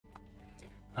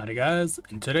Alright guys,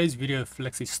 in today's video of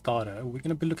FlexiSTARTER, we're going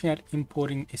to be looking at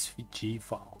importing SVG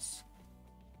files.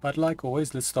 But like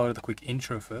always, let's start with a quick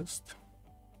intro first.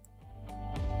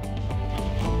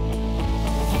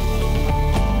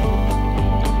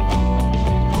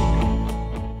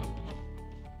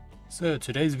 So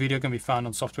today's video can be found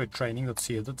on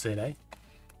softwaretraining.co.za.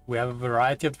 We have a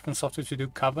variety of different software to do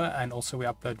cover, and also we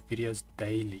upload videos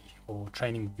daily, or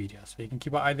training videos, so you can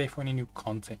keep an eye there for any new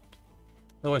content.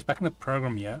 Otherwise, back in the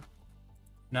program here.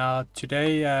 Now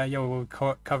today, we're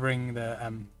covering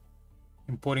the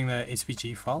importing the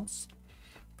SVG files.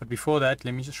 But before that,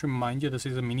 let me just remind you, this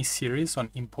is a mini series on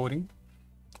importing.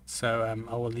 So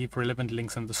I will leave relevant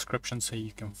links in the description so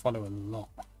you can follow along.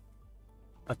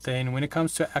 But then when it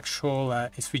comes to actual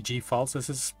SVG files, this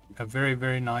is a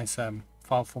very nice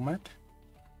file format.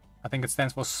 I think it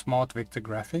stands for Smart Vector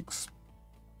Graphics.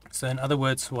 So in other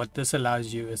words, what this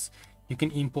allows you is you can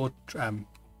import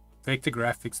vector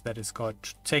graphics that has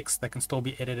got text that can still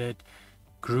be edited,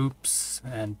 groups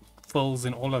and fills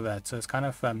and all of that. So it's kind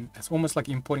of it's almost like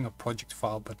importing a project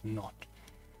file, but not.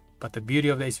 But the beauty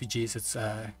of the SVGs,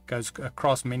 it goes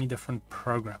across many different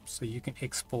programs, so you can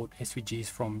export SVGs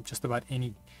from just about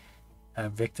any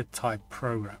vector type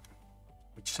program,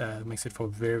 which makes it for a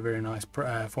very nice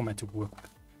format to work with.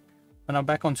 And now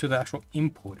back onto the actual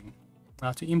importing.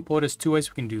 Now to import, there's two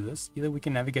ways we can do this. Either we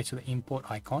can navigate to the import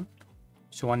icon,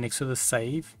 so one next to the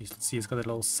save. You can see it's got a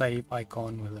little save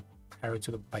icon with an arrow to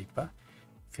the paper.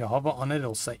 If you hover on it,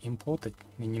 it'll say import,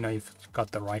 then you know you've got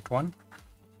the right one.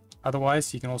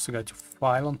 Otherwise, you can also go to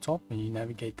file on top and you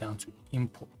navigate down to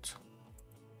import.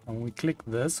 And when we click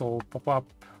this, it'll pop up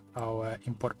our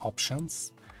import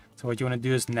options. So what you want to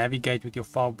do is navigate with your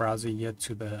file browser here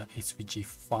to the SVG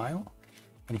file.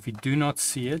 And if you do not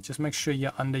see it, just make sure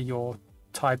you're under your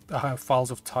type files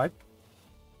of type.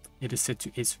 It is set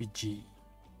to SVG.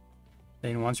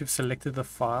 Then once you've selected the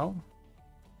file,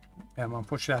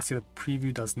 unfortunately I see the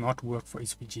preview does not work for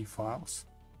SVG files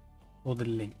or the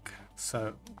link.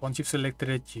 So once you've selected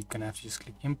it, you're going to have to just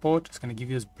click import. It's going to give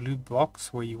you this blue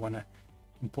box where you want to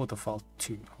import the file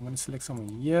to. I'm going to select somewhere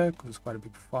here because it's quite a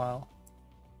big file.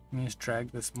 Let me just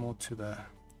drag this more to the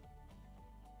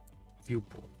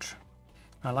viewport.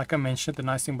 Now, like I mentioned, the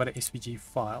nice thing about an SVG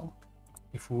file,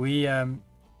 if we had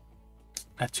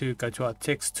to go to our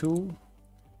text tool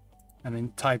and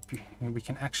then type, we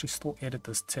can actually still edit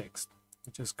this text,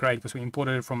 which is great because we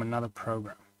imported it from another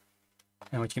program.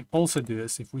 And what you can also do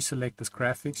is, if we select this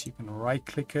graphics, you can right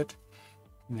click it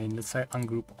and then let's say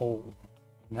ungroup all.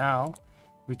 Now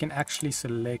we can actually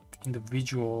select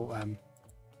individual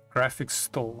graphics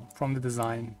still from the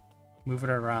design, move it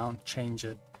around, change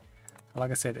it.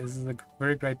 Like I said, this is a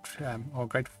very great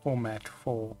great format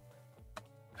for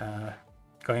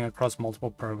going across multiple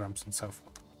programs and so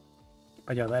forth.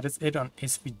 But yeah, that is it on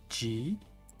SVG.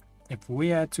 If we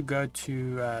had to go to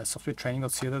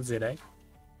softwaretraining.co.za,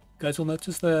 guys will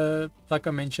notice that, like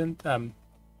I mentioned, we've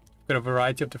got a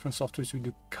variety of different softwares we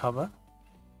do cover.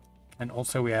 And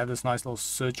also we have this nice little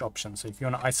search option. So if you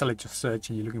want to isolate your search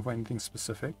and you're looking for anything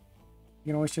specific,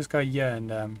 you can always just go here and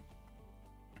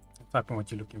type in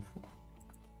what you're looking for.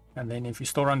 And then if you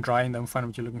still run dry and don't find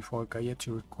what you're looking for, go here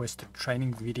to request a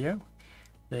training video.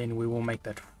 Then we will make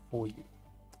that for you.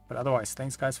 But otherwise,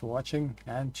 thanks guys for watching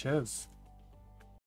and cheers.